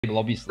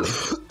obviously.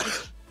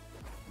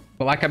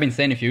 But like I've been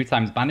saying a few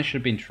times, Banished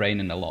have been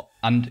training a lot.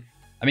 And,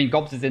 I mean,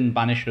 Gobs is in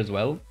Banished as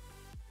well.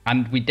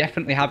 And we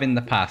definitely have in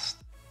the past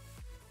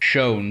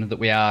shown that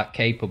we are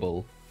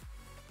capable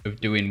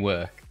of doing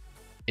work.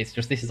 It's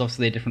just this is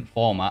obviously a different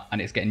format, and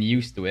it's getting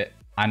used to it.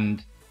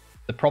 And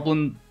the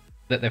problem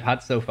that they've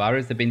had so far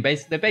is they've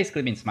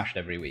basically been smashed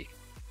every week.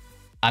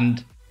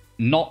 And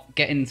not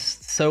getting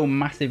so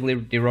massively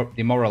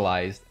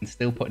demoralized and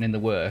still putting in the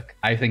work,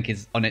 I think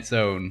is on its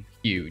own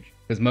huge.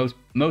 Because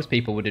most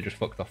people would have just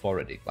fucked off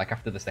already. Like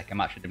after the second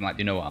match, they'd been like,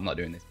 you know what, I'm not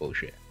doing this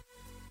bullshit.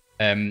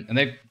 And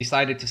they've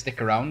decided to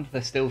stick around.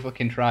 They're still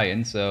fucking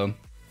trying. So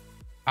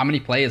how many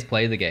players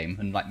play the game?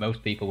 And like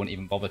most people wouldn't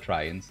even bother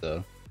trying.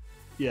 So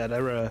yeah,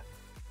 they've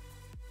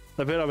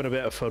been having a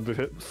bit of fun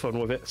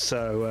with it.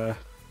 So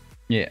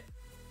yeah,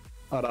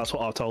 that's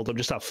what I told them.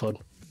 Just have fun.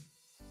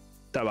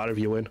 Don't matter if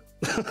you win.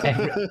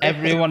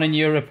 Everyone in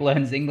Europe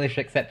learns English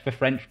except for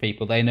French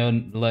people. They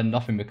learn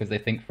nothing because they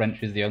think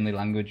French is the only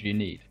language you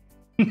need.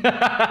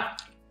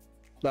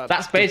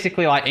 That's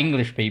basically like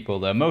English people,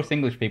 though. Most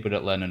English people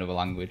don't learn another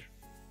language.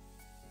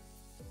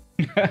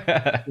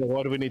 Well,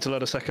 why do we need to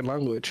learn a second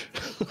language?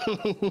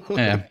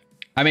 Yeah,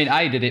 I mean,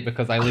 I did it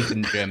because I lived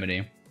in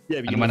Germany. Yeah,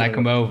 and when I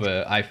come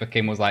over, I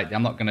fucking was like,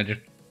 I'm not gonna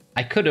just.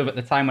 I could have at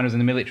the time when I was in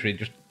the military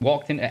just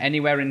walked into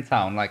anywhere in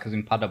town, like I was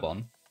in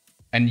Paderborn,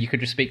 and you could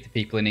just speak to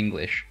people in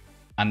English,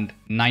 and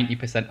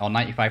 90% or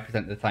 95%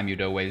 of the time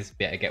you'd always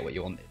be able to get what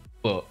you wanted.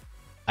 But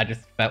I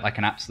just felt like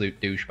an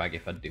absolute douchebag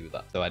if I'd do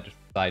that, so I just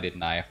decided,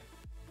 nah, I have to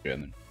speak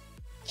German.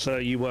 So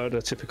you weren't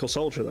a typical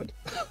soldier then?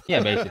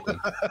 Yeah, basically.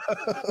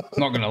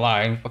 Not gonna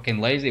lie, I'm fucking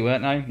lazy,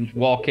 weren't I? Just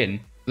walk in.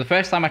 The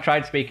first time I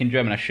tried speaking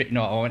German,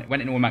 I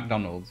went into a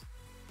McDonald's,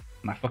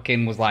 and I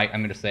fucking was like,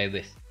 I'm gonna say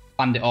this.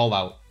 Planned it all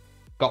out.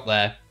 Got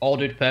there,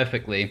 ordered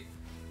perfectly,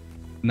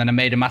 and then I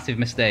made a massive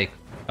mistake.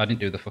 I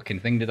didn't do the fucking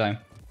thing, did I?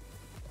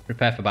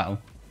 Prepare for battle.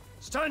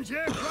 Stand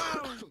your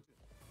ground!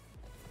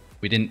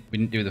 We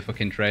didn't do the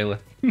fucking trailer.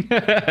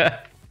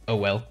 Oh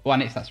well. Oh, I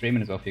need to start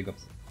streaming as well for you,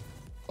 Gobs.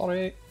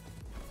 Sorry.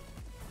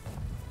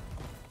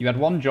 You had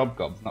one job,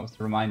 Gobs, and that was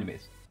to remind me to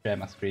share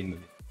my screen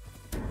with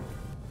you.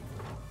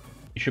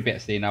 You should be able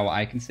to see now what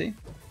I can see.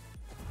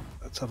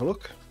 Let's have a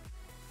look.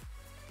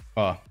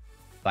 Oh,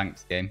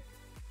 thanks, game.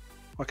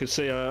 I can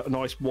see a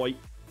nice white,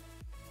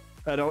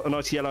 a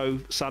nice yellow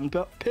sand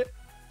pit.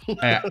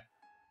 Yeah.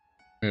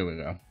 Here we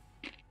go.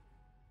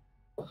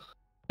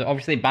 So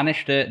obviously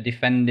Banished are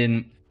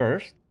defending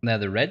first. They're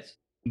the Reds.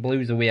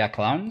 Blues are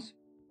WeAreClowns.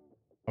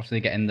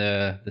 Obviously getting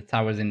the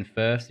towers in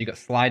first. You got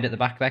Slide at the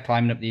back there,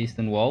 climbing up the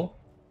eastern wall.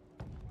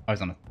 Oh,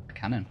 he's on a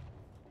cannon.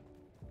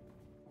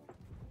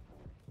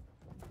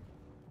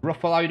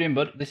 Ruffle, how are you doing,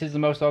 bud? This is the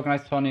most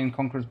organised tourney in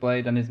Conquerors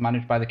Blade and is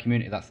managed by the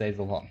community. That says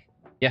a lot.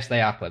 Yes,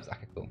 they are, plebs.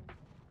 Okay, cool.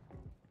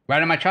 Where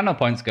do my channel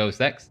points go,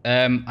 Sex?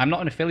 I'm not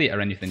an affiliate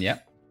or anything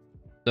yet.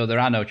 So there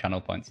are no channel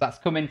points. That's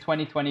coming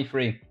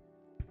 2023.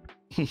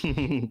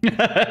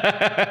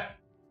 The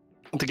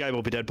game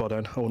will be dead by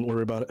then. I wouldn't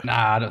worry about it.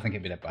 Nah, I don't think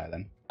it'd be dead by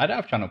then. I don't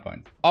have channel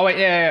points. Oh, wait,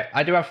 yeah.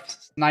 I do have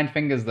 9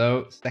 fingers,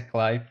 though. Sec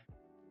Live.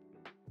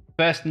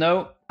 First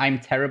note, I'm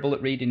terrible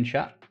at reading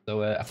chat.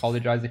 So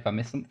apologise if I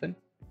miss something.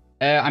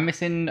 I'm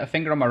missing a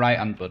finger on my right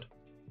hand, bud.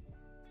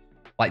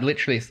 Like,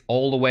 literally, it's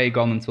all the way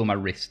gone until my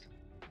wrist.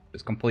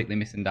 It's completely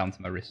missing down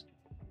to my wrist.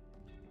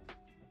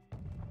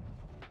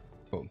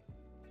 Cool.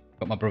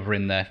 Got my brother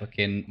in there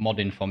fucking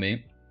modding for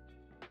me.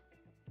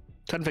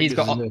 10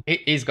 fingers.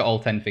 He's got all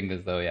 10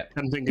 fingers, though, yeah.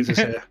 10 fingers is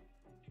here.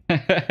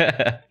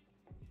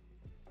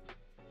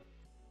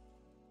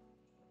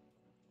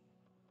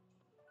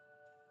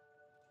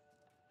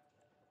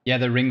 Yeah,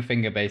 the ring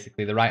finger,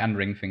 basically. The right-hand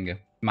ring finger.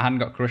 My hand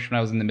got crushed when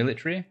I was in the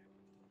military.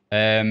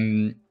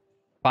 5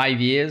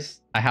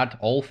 years. I had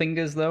all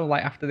fingers, though,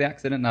 like, after the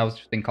accident. And I was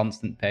just in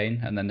constant pain.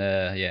 And then,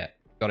 yeah,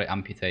 got it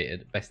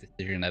amputated. Best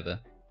decision ever.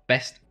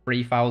 Best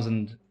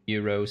 3,000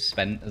 euros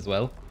spent as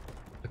well.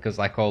 Because,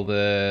 like, all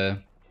the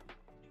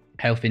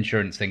health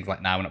insurance things,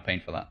 like, now we're not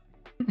paying for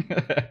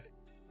that.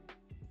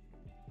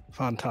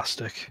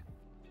 Fantastic.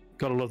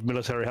 Gotta love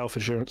military health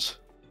insurance.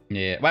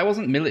 Yeah, well, it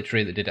wasn't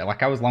military that did it.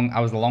 Like, I was a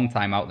long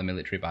time out of the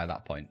military by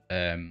that point.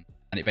 And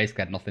it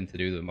basically had nothing to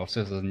do with them. Also,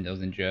 I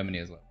was in Germany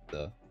as well,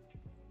 so...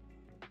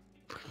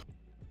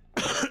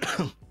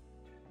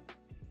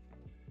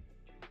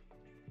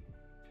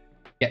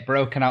 Get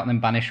broken out and then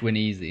Banished win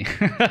easy.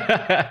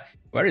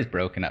 Where is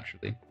broken,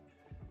 actually?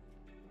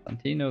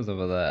 Santino's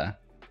over there.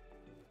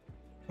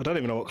 I don't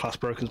even know what class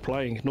Broken's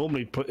playing.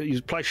 Normally,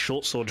 you play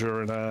short sword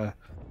during I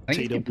think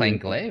he's been playing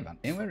Glaive, hasn't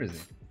he? Where is he?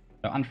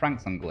 No, and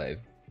Frank's on Glaive.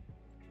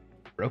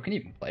 Broken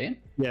even playing?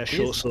 Yeah,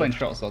 short sword. Playing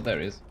short sword,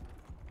 there he is.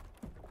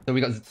 So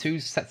we got 2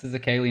 sets of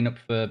Zakalian up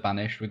for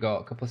Banished. We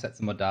got a couple of sets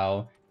of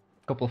Modal,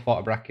 a couple of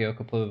Fortebrachio, a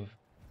couple of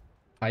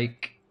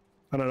Pike.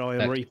 And an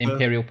Iron Reaper.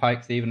 Imperial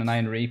Pikes, even an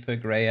Iron Reaper,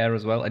 Grey Air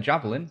as well. A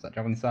Javelin, is that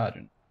Javelin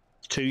Sergeant?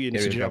 2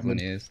 units of Javelin.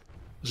 Is.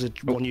 There's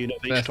one unit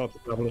of each type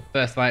of Javelin.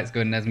 First fight's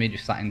going, Nesmi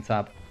just sat in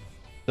tab.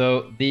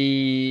 So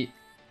the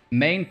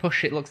Main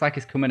push, it looks like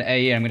it's coming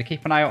A here. I'm going to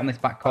keep an eye out on this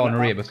back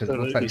corner here because it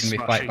looks like it's going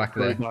to be fight back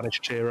there.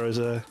 Banished heroes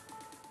there.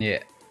 Yeah.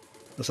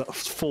 There's that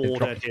 4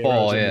 dead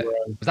heroes. 4, yeah.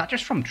 Was that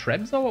just from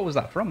Trebs or what was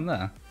that from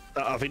there?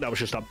 I think that was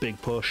just that big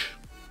push.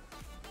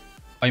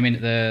 Oh, you mean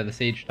the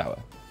siege tower?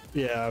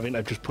 Yeah, I think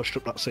they've just pushed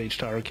up that siege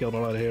tower and killed a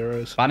lot of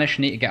heroes. Banished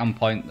need to get on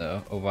point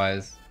though,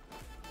 otherwise...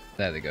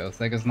 There they go. So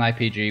there goes an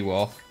IPG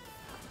walk.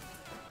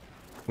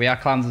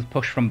 WeAreClowns have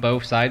pushed from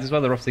both sides as well.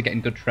 They're obviously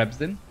getting good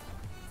Trebs in.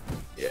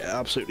 Yeah,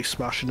 absolutely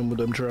smashing them with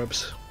them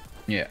Trebs.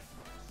 Yeah.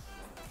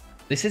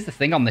 This is the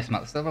thing on this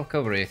map. Let's have a look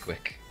over here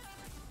quick.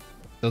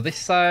 So this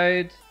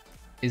side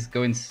is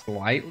going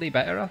slightly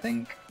better, I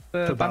think,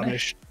 for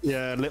Banished.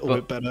 Yeah, a little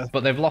bit better.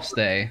 But they've lost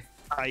A.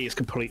 A is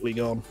completely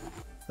gone.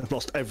 They've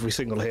lost every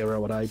single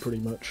hero at A, pretty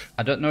much.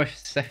 I don't know if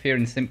Sephir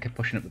and Simka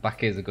pushing up the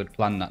back here is a good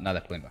plan. No,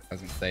 they're pulling back. I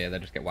was going to say, yeah, they'll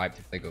just get wiped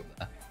if they go up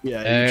there.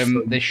 Yeah.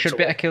 They should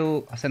be able to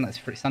kill... I said that's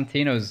for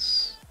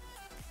Santino's...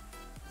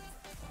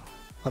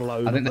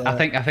 Hello. I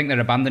think they're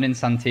abandoning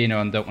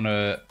Santino and don't want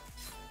to...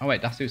 Oh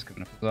wait, Dasuo's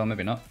coming up as well,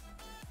 maybe not.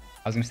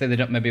 I was going to say they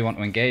don't maybe want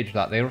to engage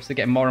that. They're also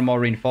getting more and more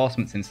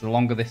reinforcements in, so the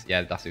longer this...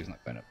 Yeah, Dasuo's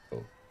not going up.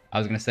 Cool. I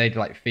was going to say,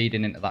 like,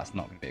 feeding into that's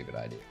not going to be a good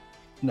idea.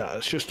 No,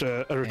 it's just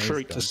a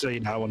retreat to C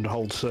now and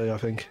hold C, I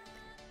think.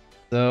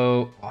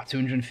 So,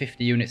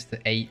 250 units to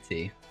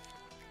 80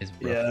 is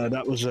rough. Yeah,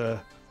 that was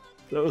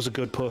a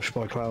good push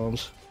by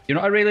Clowns. You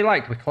know what I really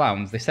liked with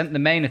Clowns? They sent the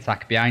main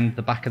attack behind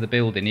the back of the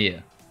building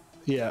here.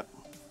 Yeah.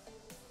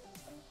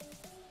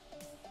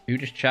 Who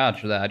just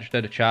charged there? I just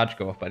heard a charge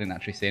go off, but I didn't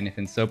actually see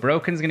anything. So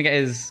Broken's going to get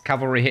his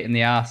cavalry hit in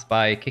the arse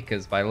by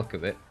Kickers by the look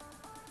of it.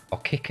 Or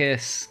Kicker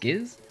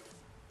Skiz?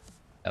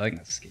 I think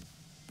that's Skiz.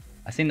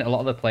 I've seen that a lot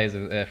of the players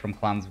from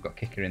Clans have got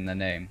Kicker in their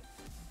name.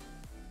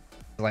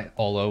 It's like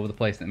all over the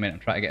place at the minute. I'm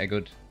trying to get a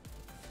good...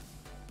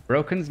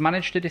 Broken's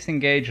managed to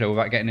disengage though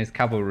without getting his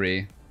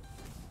cavalry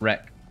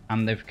wrecked.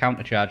 And they've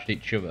countercharged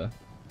each other.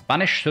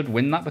 Banished should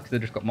win that because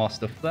they've just got more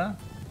stuff there.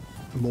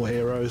 More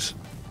heroes.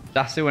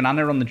 Dasuo and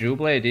Anna on the Jewel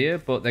Blade here,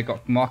 but they've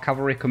got more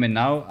cavalry coming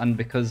now, and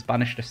because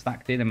Banished are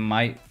stacked here, they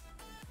might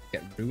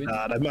get ruined.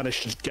 They've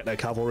managed to get their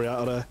cavalry out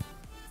of there.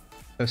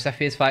 So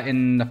Sephir's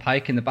fighting the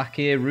pike in the back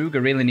here.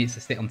 Ruger really needs to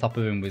sit on top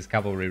of him with his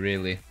cavalry,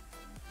 really.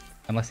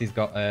 Unless he's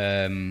got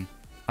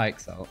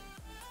pikes out.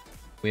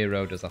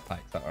 Weiro does have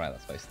pikes out, alright,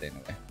 that's why he's staying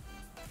away.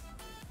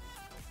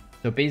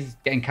 So B's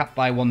getting capped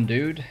by one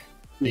dude.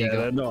 Yeah,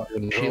 they're not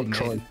even Shield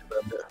trying Maiden. to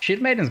defend it.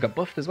 Shield Maiden's got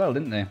buffed as well,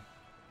 didn't they?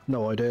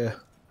 No idea.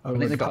 I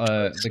think they got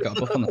a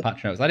buff on the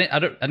patch notes. I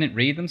didn't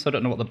read them, so I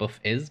don't know what the buff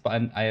is, but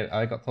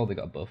I got told they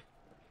got a buff.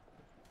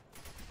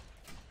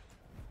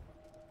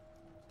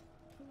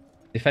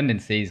 Defending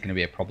C is going to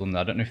be a problem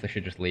though. I don't know if they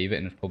should just leave it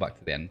and just pull back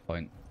to the end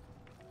point.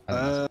 I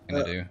think that's what I'm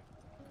going to do.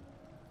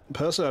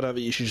 Personally, I don't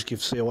think you should just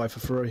give C away for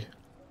free.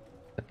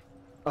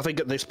 I think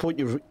at this point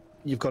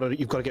you've got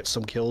to get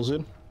some kills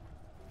in.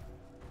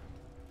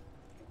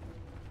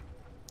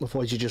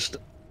 Otherwise, you're just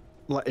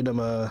letting them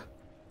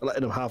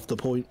have the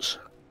points.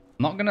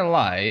 Not gonna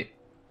lie,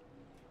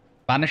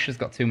 Banished has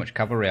got too much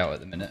cavalry out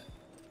at the minute.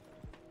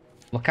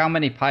 Look how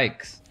many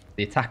pikes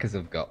the attackers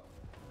have got.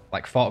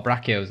 Like Fort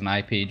Brachios and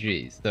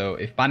IPGs. So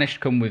if Banished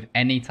come with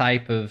any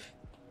type of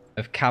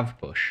cav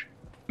push,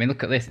 I mean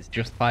look at this, it's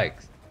just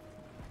pikes.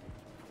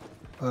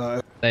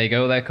 There you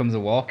go, there comes a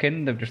walk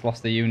in. They've just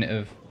lost a unit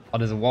of... Oh,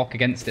 there's a walk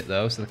against it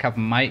though, so the cav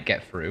might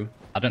get through.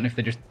 I don't know if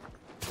they just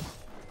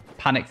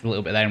panicked a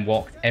little bit there and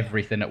walked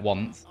everything at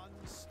once.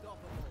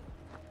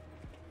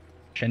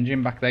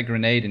 Changing back their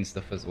grenade and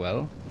stuff as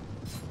well.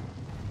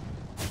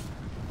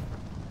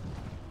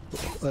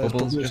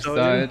 Bubbles just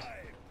died.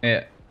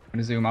 Yeah, I'm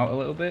gonna zoom out a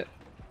little bit.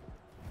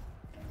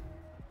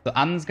 So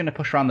Anne's gonna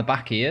push around the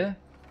back here.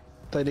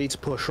 They need to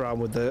push around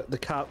with the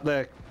cav.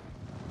 Their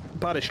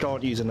Banished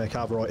aren't using their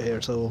cav right here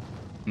at all.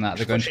 Nah,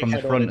 they're going from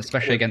the front,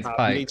 especially against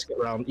Pike.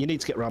 You need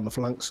to get around the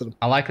flanks of them.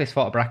 I like this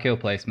Fort Brachio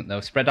placement though.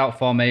 Spread out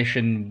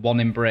formation, one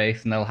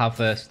embrace, and they'll have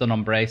a stun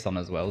on brace on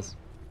as well.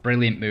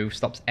 Brilliant move,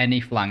 stops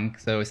any flank,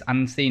 so it's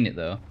unseen it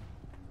though.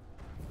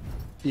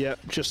 Yeah,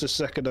 just a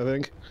second I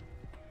think.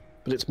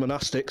 But it's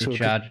monastic, so he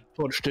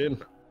punched in.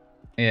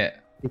 Yeah.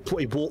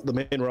 He walked them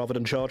in rather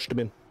than charged them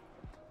in.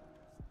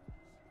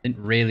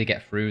 Didn't really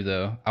get through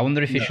though. I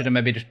wonder if he should have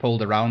maybe just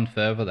pulled around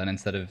further then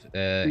instead of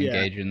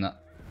engaging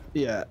that.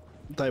 Yeah,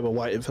 they were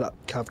waiting for that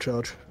cav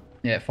charge.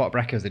 Yeah, Fort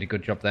Brachio's did a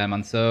good job there,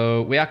 man.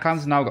 So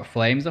WeAreClowns now got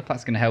flames up.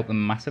 That's going to help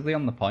them massively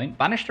on the point.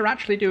 Banished are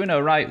actually doing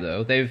alright,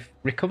 though. They've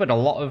recovered a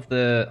lot of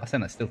the... I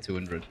think that's still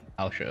 200.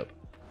 I'll shut up.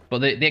 But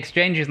the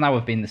exchanges now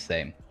have been the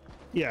same.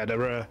 Yeah,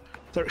 they're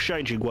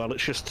exchanging well.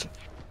 It's just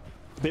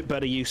a bit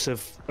better use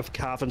of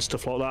cav and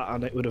stuff like that,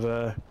 and it would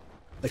have...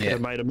 they could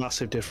have made a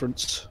massive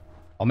difference.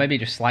 Or maybe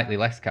just slightly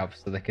less cav,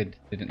 so they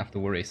didn't have to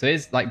worry. So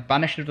it's like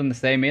Banished have done the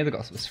same here. They've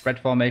got a spread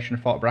formation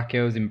of Fort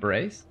Brachio's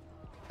embrace.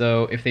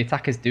 So if the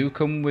attackers do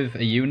come with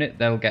a unit,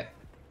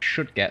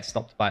 should get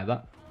stopped by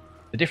that.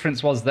 The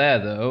difference was there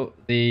though.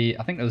 I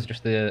think there was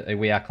just a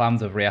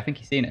WeAreClowns over here. I think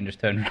he's seen it and just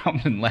turned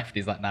around and left.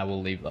 He's like, "Nah,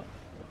 we'll leave that."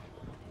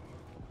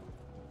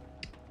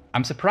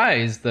 I'm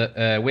surprised that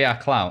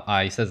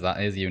WeAreClowns. He says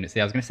that is units.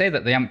 I was going to say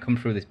that they haven't come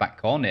through this back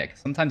corner yet, 'cause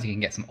sometimes you can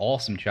get some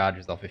awesome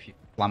charges off if you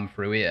slam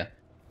through here,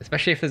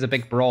 especially if there's a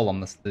big brawl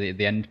on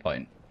the end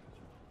point.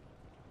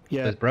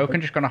 Yeah. Has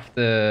Broken just gone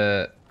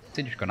after? Has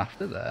he just gone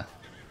after there?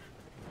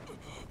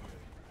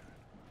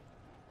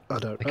 I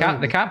don't.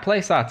 They can't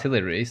place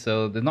artillery,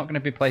 so they're not going to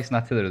be placing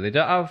artillery. They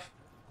don't have.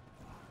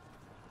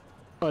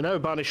 I know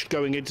Banished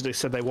going into this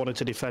said they wanted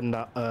to defend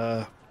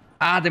that.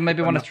 They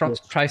maybe want to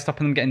try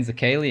stopping them getting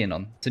Zakalian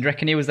on. So do you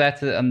reckon he was there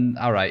to...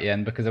 Alright, yeah,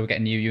 and because they were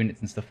getting new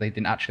units and stuff, they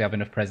didn't actually have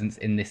enough presence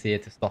in this here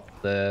to stop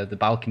the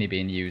balcony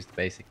being used,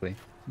 basically.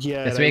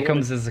 Yeah. So here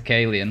comes the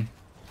Zakalian.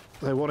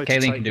 They wanted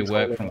Zakalian can do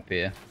work from up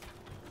here.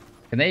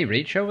 Can they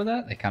reach over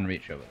there? They can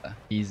reach over there.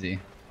 Easy.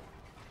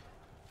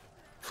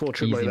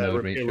 Fortunately, Easy their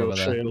mode reach over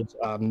there. shields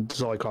and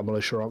Zyklon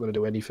Militia aren't going to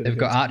do anything. They've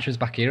got archers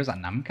back here. Is that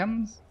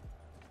Namkams?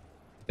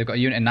 They've got a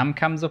unit of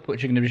Namkams up,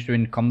 which are going to be just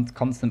doing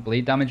constant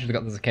bleed damage. They've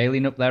got the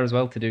Zakalian up there as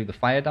well to do the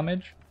fire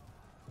damage.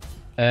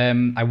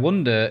 I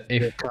wonder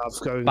if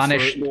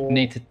Banished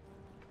need to...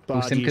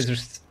 Simka's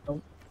just...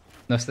 No,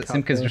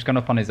 Simka's just gone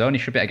up on his own. He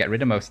should be able to get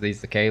rid of most of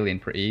these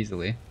Zakalian pretty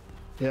easily.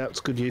 Yeah, it's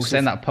good use. We're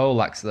saying that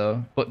Polax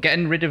though, but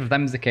getting rid of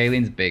them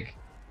Zakalian's big.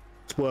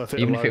 It's worth it.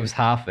 Even if it was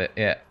half it,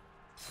 yeah.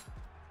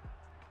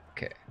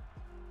 Okay.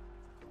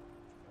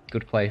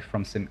 Good play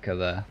from Simka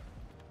there.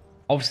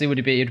 Obviously,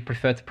 you'd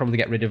prefer to probably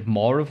get rid of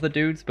more of the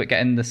dudes, but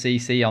getting the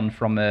CC on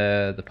from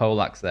the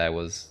Polax there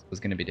was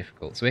going to be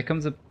difficult. So here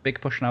comes a big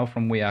push now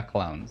from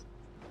WeAreClowns.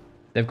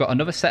 They've got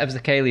another set of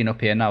Zakalian up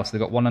here now, so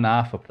they've got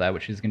 1.5 up there,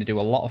 which is going to do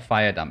a lot of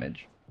fire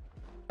damage.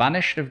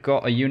 Banished have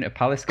got a unit of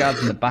Palace Guards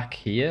in the back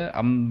here.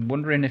 I'm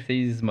wondering if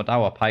these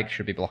Modawa Pikes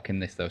should be blocking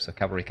this, though, so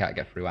cavalry can't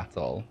get through at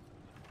all.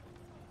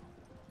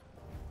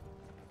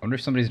 I wonder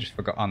if somebody's just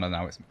forgotten. Oh, no,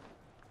 now it's...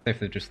 if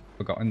they've just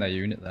forgotten their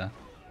unit there.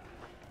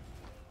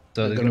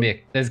 So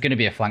there's gonna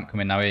be a flank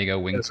coming now. Here you go,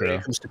 Wing Crow.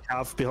 Comes to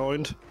Cav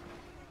behind.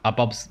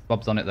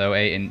 Bob's on it though.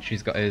 8 inch.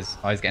 He's got his.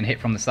 Oh, he's getting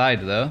hit from the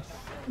side though.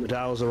 The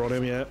Dows are on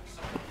him, yeah.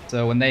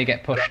 So when they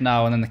get pushed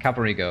now, and then the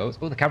cavalry goes.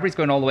 Oh, the cavalry's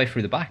going all the way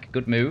through the back.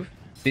 Good move.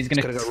 So he's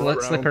gonna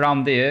slip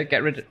around here.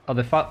 Get rid of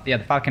the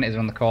Falconeters are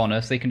on the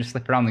corner, so he can just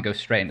slip around and go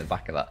straight into the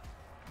back of that.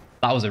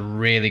 That was a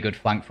really good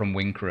flank from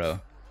Wing Crow.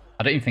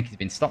 I don't even think he's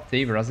been stopped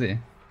either, has he?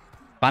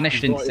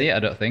 Banished didn't see it. I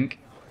don't think.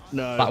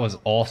 No. That was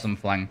awesome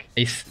flank.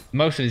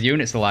 Most of his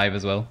units alive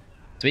as well.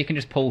 So he can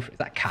just pull... Is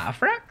that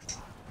Carfrax?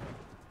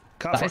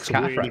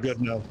 Carfrax is really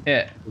good now.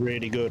 Yeah.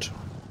 Really good.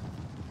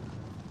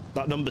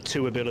 That number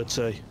 2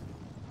 ability.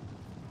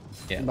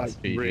 Yeah, that's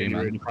GG, really,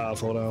 man. really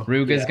powerful now.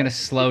 Ruger's going to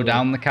slow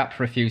down the cap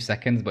for a few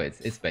seconds, but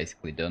it's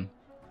basically done.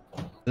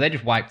 So they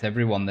just wiped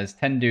everyone. There's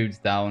 10 dudes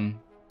down.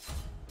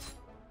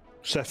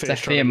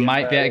 Sephir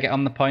might be able to get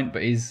on the point,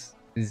 but he's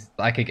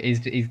going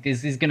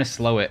to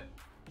slow it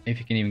if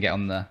he can even get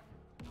on there.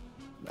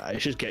 Nah,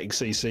 he's just getting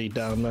CC'd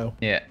down now.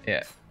 Yeah,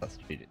 that's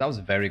GG. That was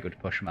a very good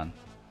push, man.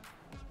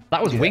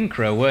 That was Wing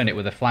Crow, weren't it,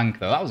 with a flank,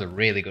 though? That was a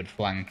really good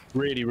flank.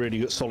 Really, really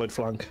good, solid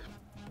flank.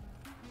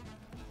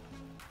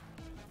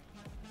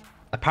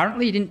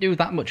 Apparently, he didn't do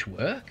that much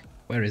work.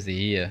 Where is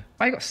he here?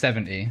 I got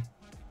 70.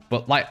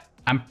 But, like,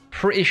 I'm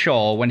pretty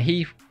sure when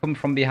he come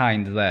from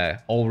behind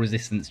there, all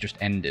resistance just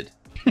ended.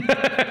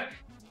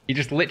 He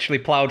just literally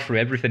plowed through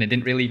everything and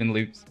didn't really even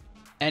lose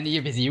any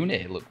of his unit,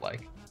 it looked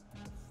like.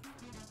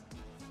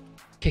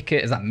 Kicker,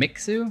 is that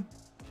Mixu?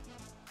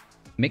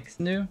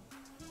 Mixnu?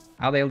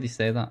 How the hell do you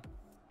say that?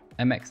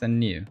 MXN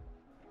new.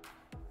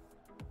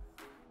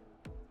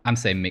 I'm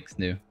saying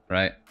Mixnu,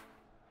 right?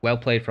 Well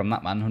played from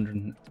that man.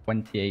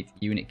 128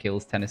 unit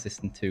kills, 10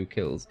 assists and 2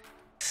 kills.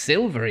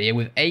 Silver here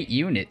with 8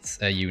 units,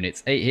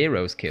 8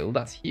 heroes killed.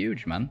 That's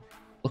huge, man.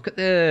 Look at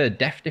the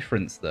death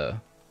difference though.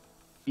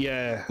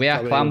 Yeah.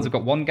 WeAreClowns have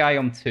got 1 guy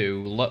on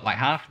 2, look like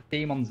half the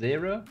team on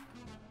 0.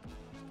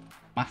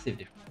 Massive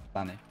difference,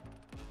 Banished.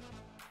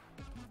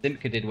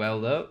 Simka did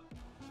well though.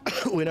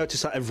 We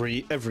notice that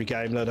every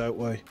game though, don't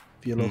we?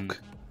 If you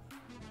look,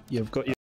 you've got your